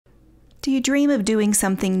Do you dream of doing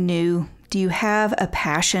something new? Do you have a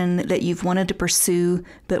passion that you've wanted to pursue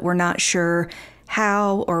but were not sure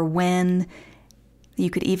how or when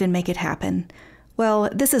you could even make it happen? Well,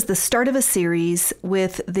 this is the start of a series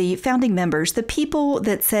with the founding members, the people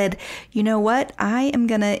that said, you know what, I am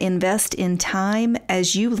going to invest in time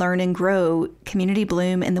as you learn and grow Community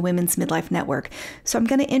Bloom and the Women's Midlife Network. So I'm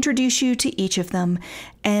going to introduce you to each of them.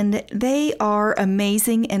 And they are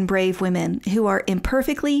amazing and brave women who are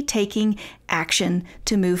imperfectly taking action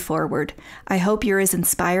to move forward. I hope you're as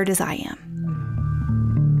inspired as I am.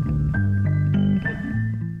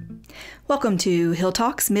 Welcome to Hill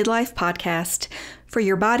Talks Midlife Podcast for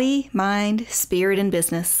your body, mind, spirit, and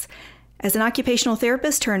business. As an occupational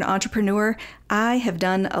therapist turned entrepreneur, I have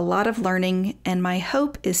done a lot of learning, and my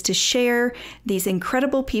hope is to share these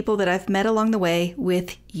incredible people that I've met along the way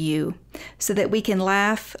with you so that we can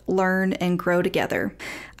laugh, learn, and grow together.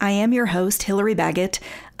 I am your host, Hillary Baggett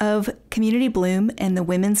of Community Bloom and the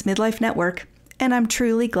Women's Midlife Network, and I'm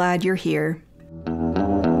truly glad you're here.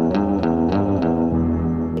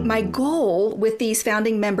 My goal with these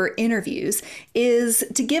founding member interviews is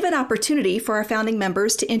to give an opportunity for our founding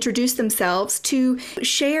members to introduce themselves, to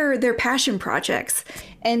share their passion projects.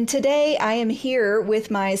 And today I am here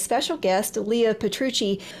with my special guest, Leah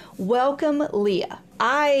Petrucci. Welcome, Leah.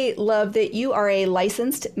 I love that you are a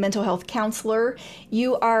licensed mental health counselor.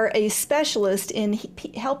 You are a specialist in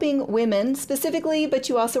helping women specifically, but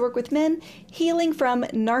you also work with men, healing from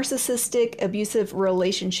narcissistic abusive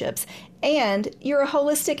relationships. And you're a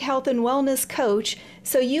holistic health and wellness coach.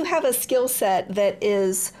 So you have a skill set that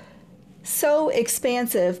is so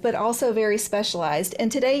expansive, but also very specialized.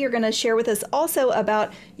 And today you're going to share with us also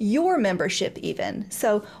about your membership even.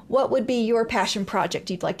 So what would be your passion project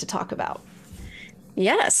you'd like to talk about?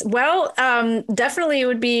 Yes. Well, definitely it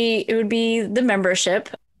would be the membership.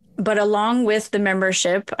 But along with the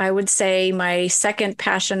membership, I would say my second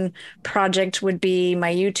passion project would be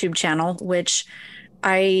my YouTube channel, which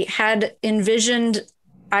I had envisioned,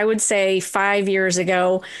 I would say 5 years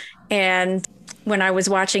ago. And when I was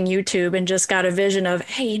watching YouTube and just got a vision of,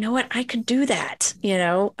 hey, you know what, I could do that.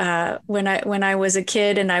 When I was a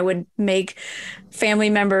kid and I would make family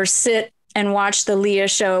members sit and watch the Leah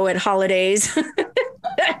show at holidays.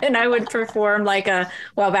 And I would perform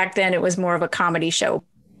back then it was more of a comedy show.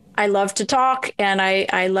 I love to talk, and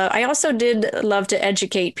I also did love to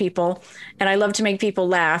educate people, and I love to make people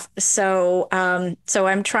laugh. So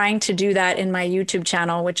I'm trying to do that in my YouTube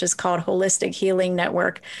channel, which is called Holistic Healing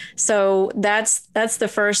Network. So that's the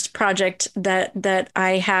first project that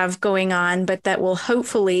I have going on, but that will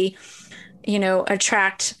hopefully,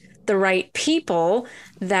 attract the right people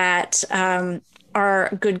that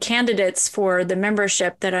are good candidates for the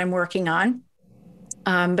membership that I'm working on.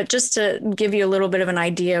 But just to give you a little bit of an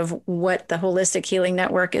idea of what the Holistic Healing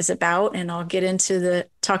Network is about, and I'll get into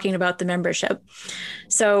talking about the membership.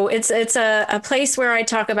 So it's a place where I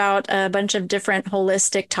talk about a bunch of different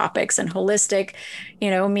holistic topics, and holistic,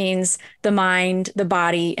 means the mind, the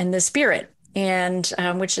body, and the spirit, and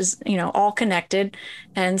which is, all connected.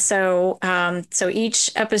 And so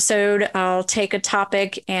each episode I'll take a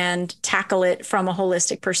topic and tackle it from a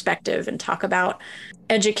holistic perspective and talk about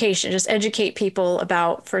education, just educate people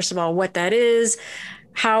about, first of all, what that is,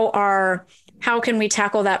 how can we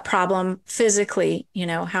tackle that problem physically?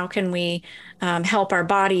 How can we help our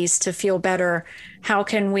bodies to feel better? How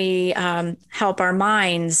can we help our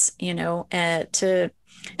minds,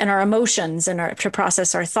 and our emotions and to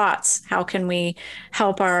process our thoughts? How can we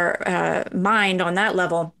help our mind on that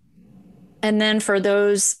level? And then for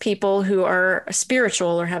those people who are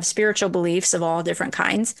spiritual or have spiritual beliefs of all different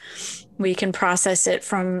kinds, we can process it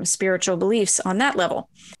from spiritual beliefs on that level.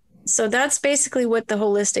 So that's basically what the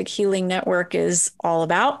Holistic Healing Network is all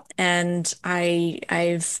about. And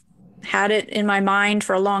I've had it in my mind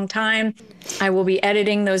for a long time. I will be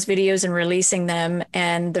editing those videos and releasing them.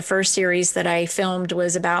 And the first series that I filmed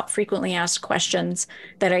was about frequently asked questions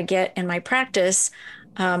that I get in my practice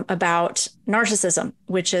about narcissism,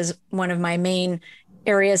 which is one of my main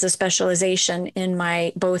areas of specialization in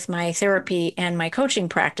both my therapy and my coaching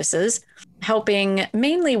practices, helping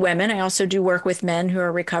mainly women. I also do work with men who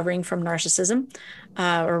are recovering from narcissism,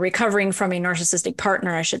 or recovering from a narcissistic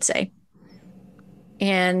partner, I should say.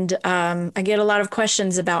 And I get a lot of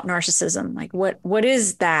questions about narcissism, like what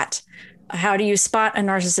is that? How do you spot a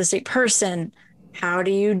narcissistic person? How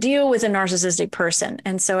do you deal with a narcissistic person?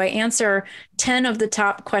 And so I answer 10 of the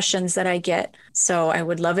top questions that I get. So I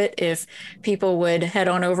would love it if people would head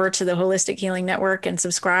on over to the Holistic Healing Network and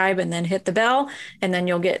subscribe, and then hit the bell, and then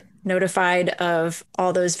you'll get notified of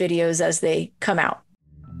all those videos as they come out.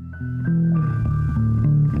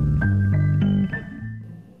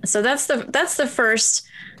 So that's the first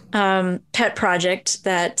pet project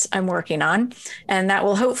that I'm working on, and that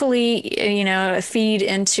will hopefully, feed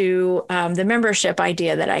into the membership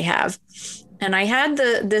idea that I have. And I had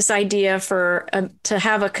this idea for to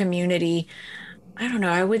have a community. I don't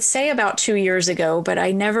know, I would say about 2 years ago, but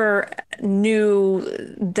I never knew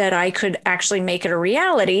that I could actually make it a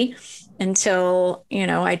reality until,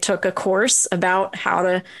 I took a course about how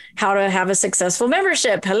to have a successful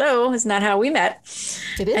membership. Hello, isn't that how we met?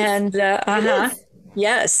 It is. And It uh-huh. is.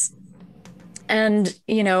 Yes. And,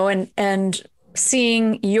 and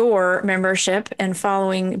seeing your membership and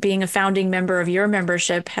following being a founding member of your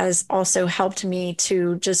membership has also helped me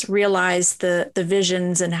to just realize the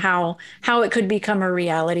visions and how it could become a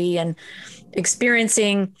reality, and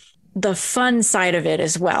experiencing the fun side of it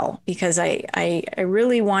as well, because I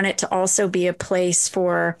really want it to also be a place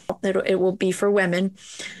for it will be for women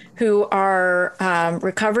who are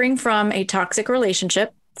recovering from a toxic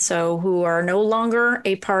relationship. So, who are no longer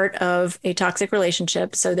a part of a toxic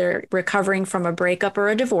relationship. So, they're recovering from a breakup or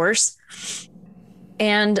a divorce.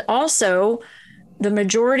 And also, the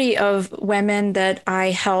majority of women that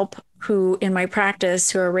I help who in my practice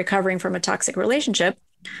who are recovering from a toxic relationship,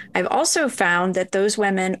 I've also found that those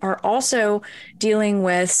women are also dealing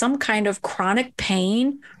with some kind of chronic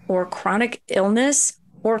pain or chronic illness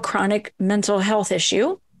or chronic mental health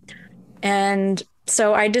issue. And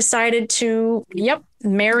so I decided to,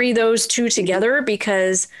 marry those two together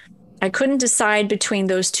because I couldn't decide between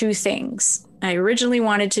those two things. I originally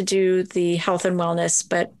wanted to do the health and wellness,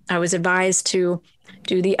 but I was advised to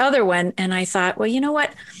do the other one. And I thought, well, you know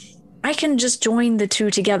what? I can just join the two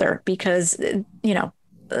together because,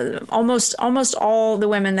 almost all the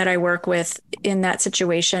women that I work with in that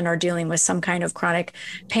situation are dealing with some kind of chronic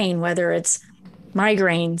pain, whether it's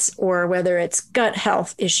migraines or whether it's gut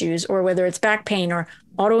health issues or whether it's back pain or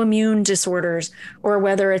autoimmune disorders or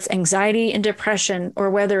whether it's anxiety and depression or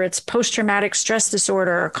whether it's post-traumatic stress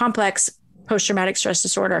disorder or complex post-traumatic stress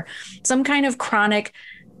disorder, some kind of chronic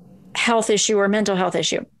health issue or mental health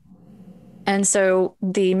issue. And so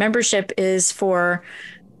the membership is for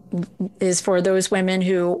those women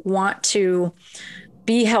who want to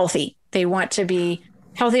be healthy. They want to be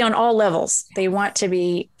healthy on all levels. They want to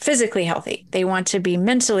be physically healthy. They want to be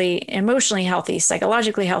mentally, emotionally healthy,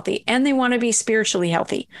 psychologically healthy, and they want to be spiritually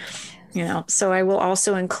healthy. So I will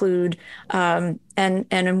also include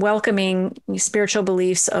and welcoming spiritual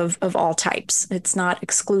beliefs of all types. It's not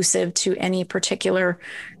exclusive to any particular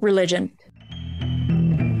religion.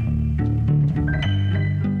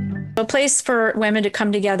 A place for women to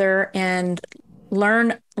come together and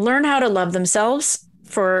learn how to love themselves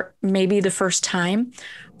for maybe the first time,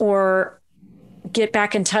 or get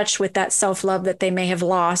back in touch with that self-love that they may have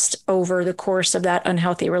lost over the course of that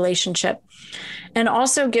unhealthy relationship. And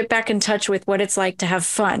also get back in touch with what it's like to have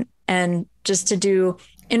fun and just to do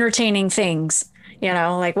entertaining things,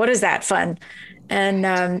 like what is that fun?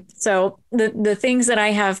 And so the things that I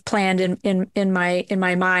have planned in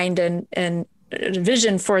my mind and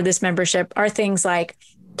vision for this membership are things like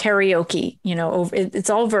karaoke. It's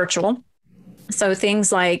all virtual. So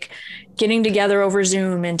things like getting together over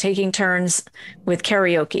Zoom and taking turns with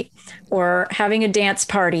karaoke, or having a dance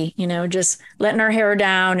party, just letting our hair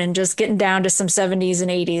down and just getting down to some 70s and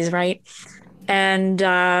 80s, right? And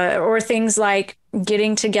or things like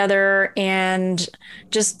getting together and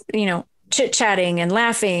just, chit-chatting and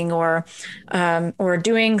laughing, or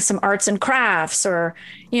doing some arts and crafts, or,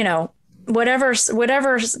 whatever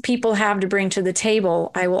people have to bring to the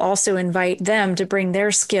table. I will also invite them to bring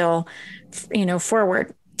their skill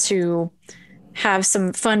forward to have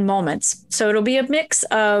some fun moments. So it'll be a mix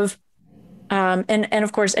of, and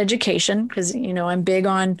of course, education, because, I'm big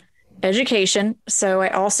on education. So I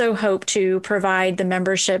also hope to provide the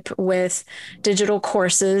membership with digital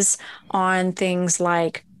courses on things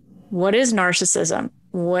like, what is narcissism?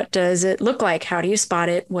 What does it look like? How do you spot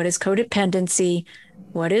it? What is codependency?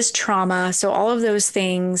 What is trauma? So all of those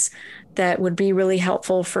things that would be really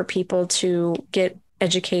helpful for people to get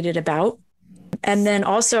educated about. And then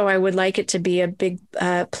also I would like it to be a big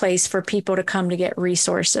place for people to come to get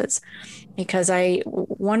resources, because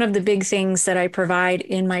one of the big things that I provide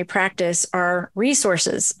in my practice are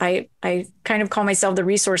resources. I kind of call myself the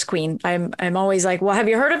resource queen. I'm always like, well, have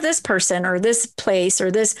you heard of this person or this place or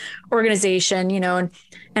this organization,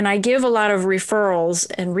 and I give a lot of referrals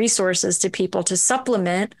and resources to people to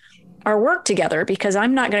supplement our work together, because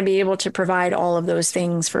I'm not going to be able to provide all of those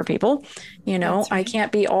things for people. Right. I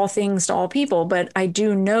can't be all things to all people, but I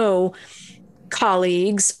do know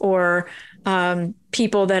colleagues or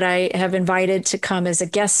people that I have invited to come as a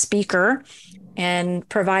guest speaker and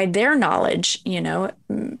provide their knowledge,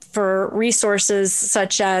 for resources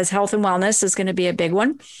such as health and wellness is going to be a big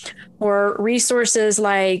one, or resources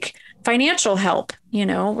like financial help,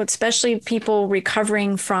 especially people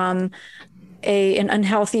recovering from an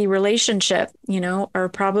unhealthy relationship, are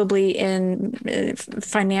probably in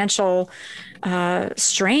financial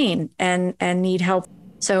strain and need help.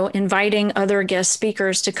 So inviting other guest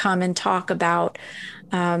speakers to come and talk about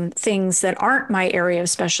things that aren't my area of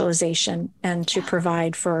specialization and to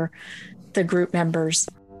provide for the group members.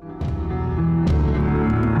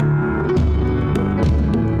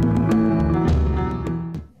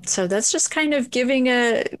 So that's just kind of giving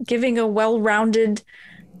a well-rounded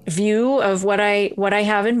view of what I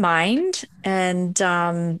have in mind, and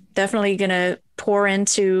definitely going to pour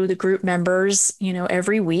into the group members,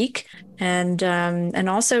 every week, and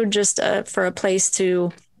also just for a place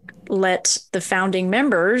to let the founding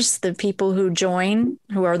members, the people who join,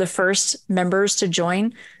 who are the first members to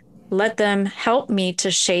join, let them help me to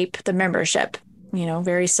shape the membership.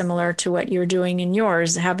 Very similar to what you're doing in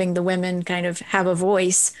yours, having the women kind of have a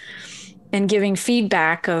voice and giving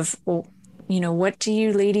feedback of, well, what do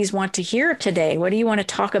you ladies want to hear today? What do you want to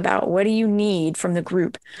talk about? What do you need from the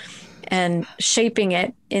group? And shaping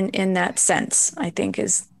it in that sense, I think,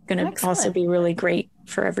 is going to also be really great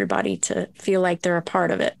for everybody to feel like they're a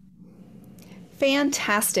part of it.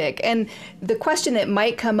 Fantastic. And the question that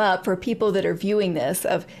might come up for people that are viewing this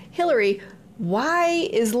of, Hillary, why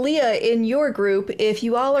is Leah in your group if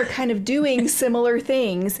you all are kind of doing similar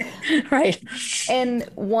things? Right. And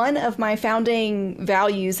one of my founding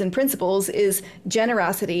values and principles is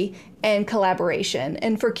generosity and collaboration.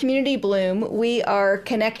 And for Community Bloom, we are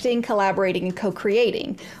connecting, collaborating, and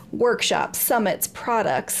co-creating workshops, summits,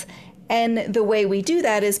 products. And the way we do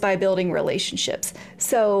that is by building relationships.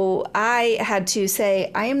 So I had to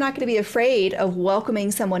say, I am not going to be afraid of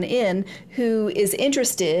welcoming someone in who is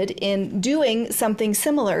interested in doing something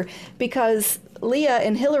similar, because Leah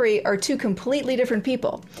and Hillary are two completely different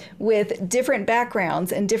people with different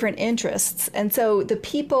backgrounds and different interests. And so the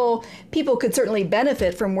people could certainly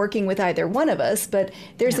benefit from working with either one of us, but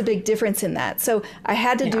there's a big difference in that. So I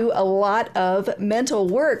had to do a lot of mental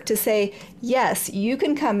work to say, yes, you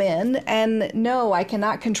can come in, and no, I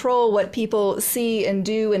cannot control what people see and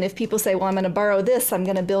do. And if people say, well, I'm going to borrow this, I'm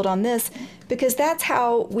going to build on this, because that's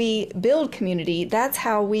how we build community. That's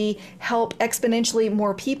how we help exponentially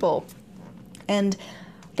more people. And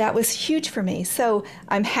that was huge for me. So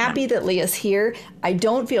I'm happy that Leah's here. I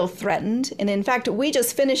don't feel threatened. And in fact, we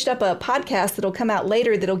just finished up a podcast that'll come out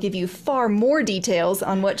later that'll give you far more details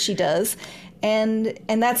on what she does. And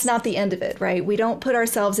that's not the end of it, right? We don't put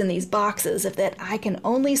ourselves in these boxes of that I can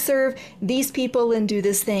only serve these people and do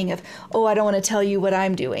this thing of, oh, I don't want to tell you what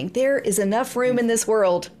I'm doing. There is enough room in this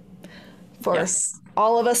world for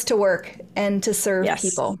all of us to work and to serve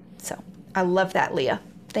people. So I love that, Leah.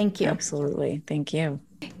 Thank you. Absolutely. Thank you.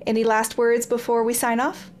 Any last words before we sign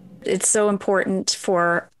off? It's so important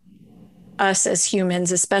for us as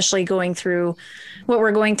humans, especially going through what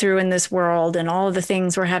we're going through in this world and all of the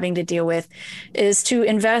things we're having to deal with, is to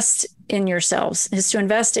invest in yourselves, is to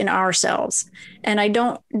invest in ourselves. And I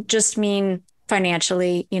don't just mean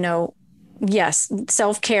financially, yes,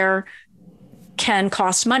 self-care can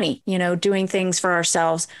cost money, doing things for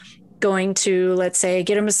ourselves. Going to, let's say,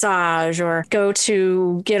 get a massage, or go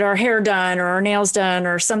to get our hair done or our nails done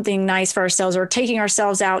or something nice for ourselves, or taking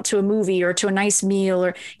ourselves out to a movie or to a nice meal,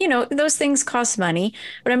 or, those things cost money.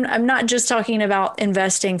 But I'm not just talking about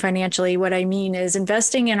investing financially. What I mean is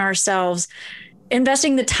investing in ourselves,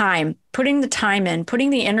 investing the time, putting the time in, putting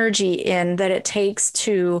the energy in that it takes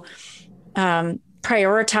to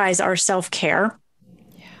prioritize our self-care.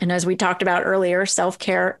 And as we talked about earlier,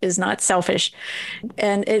 self-care is not selfish,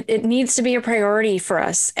 and it needs to be a priority for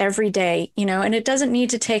us every day, and it doesn't need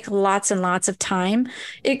to take lots and lots of time.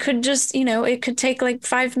 It could just, it could take like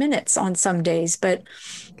 5 minutes on some days, but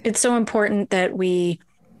it's so important that we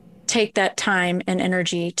take that time and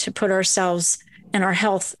energy to put ourselves and our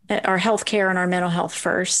health care and our mental health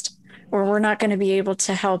first, or we're not going to be able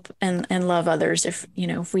to help and love others if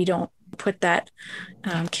we don't put that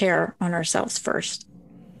care on ourselves first.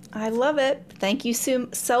 I love it. Thank you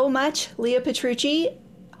so much, Leah Petrucci,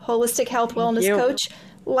 holistic health wellness coach,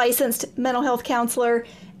 licensed mental health counselor,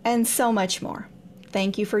 and so much more.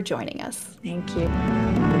 Thank you for joining us. Thank you.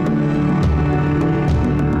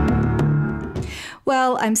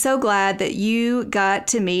 Well, I'm so glad that you got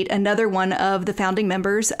to meet another one of the founding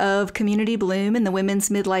members of Community Bloom and the Women's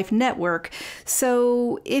Midlife Network.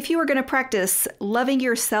 So if you are going to practice loving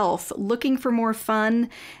yourself, looking for more fun,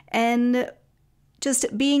 and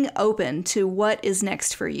just being open to what is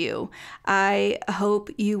next for you. I hope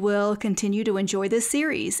you will continue to enjoy this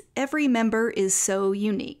series. Every member is so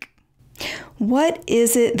unique. What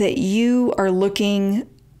is it that you are looking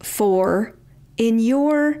for in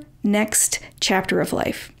your next chapter of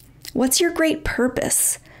life? What's your great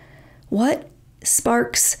purpose? What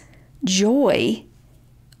sparks joy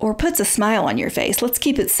or puts a smile on your face? Let's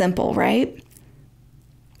keep it simple, right?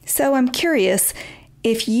 So I'm curious,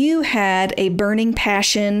 if you had a burning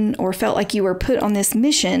passion or felt like you were put on this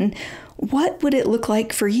mission, what would it look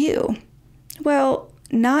like for you? Well,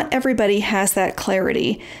 not everybody has that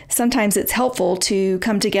clarity. Sometimes it's helpful to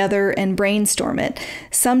come together and brainstorm it.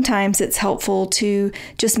 Sometimes it's helpful to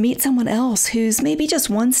just meet someone else who's maybe just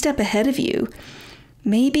one step ahead of you.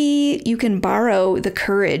 Maybe you can borrow the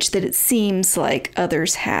courage that it seems like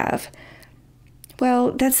others have.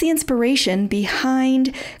 Well, that's the inspiration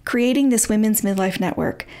behind creating this Women's Midlife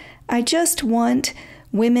Network. I just want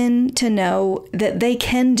women to know that they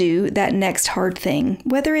can do that next hard thing,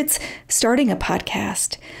 whether it's starting a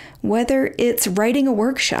podcast, whether it's writing a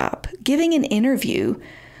workshop, giving an interview,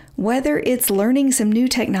 whether it's learning some new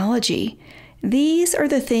technology. These are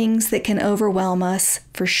the things that can overwhelm us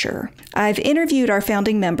for sure. I've interviewed our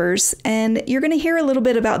founding members, and you're going to hear a little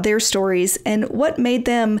bit about their stories and what made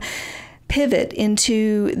them pivot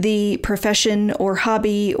into the profession or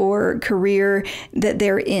hobby or career that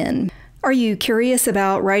they're in. Are you curious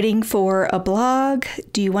about writing for a blog?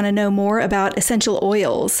 Do you want to know more about essential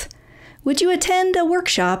oils? Would you attend a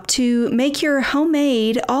workshop to make your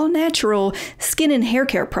homemade, all-natural skin and hair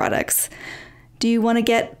care products? Do you want to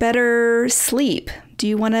get better sleep? Do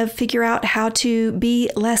you want to figure out how to be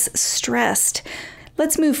less stressed?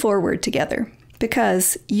 Let's move forward together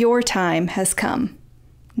because your time has come.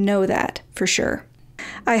 Know that for sure.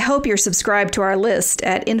 I hope you're subscribed to our list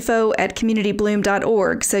at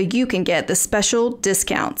info@communitybloom.org so you can get the special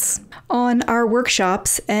discounts on our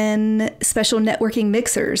workshops and special networking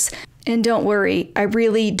mixers. And don't worry, I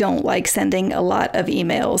really don't like sending a lot of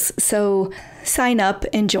emails, so sign up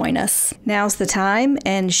and join us. Now's the time,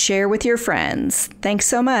 and share with your friends. Thanks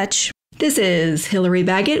so much. This is Hillary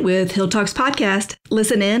Baggett with Hill Talks Podcast.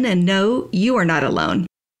 Listen in and know you are not alone.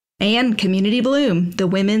 And Community Bloom, the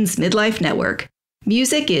Women's Midlife Network.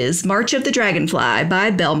 Music is March of the Dragonfly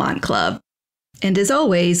by Belmont Club. And as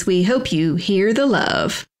always, we hope you hear the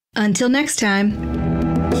love. Until next time.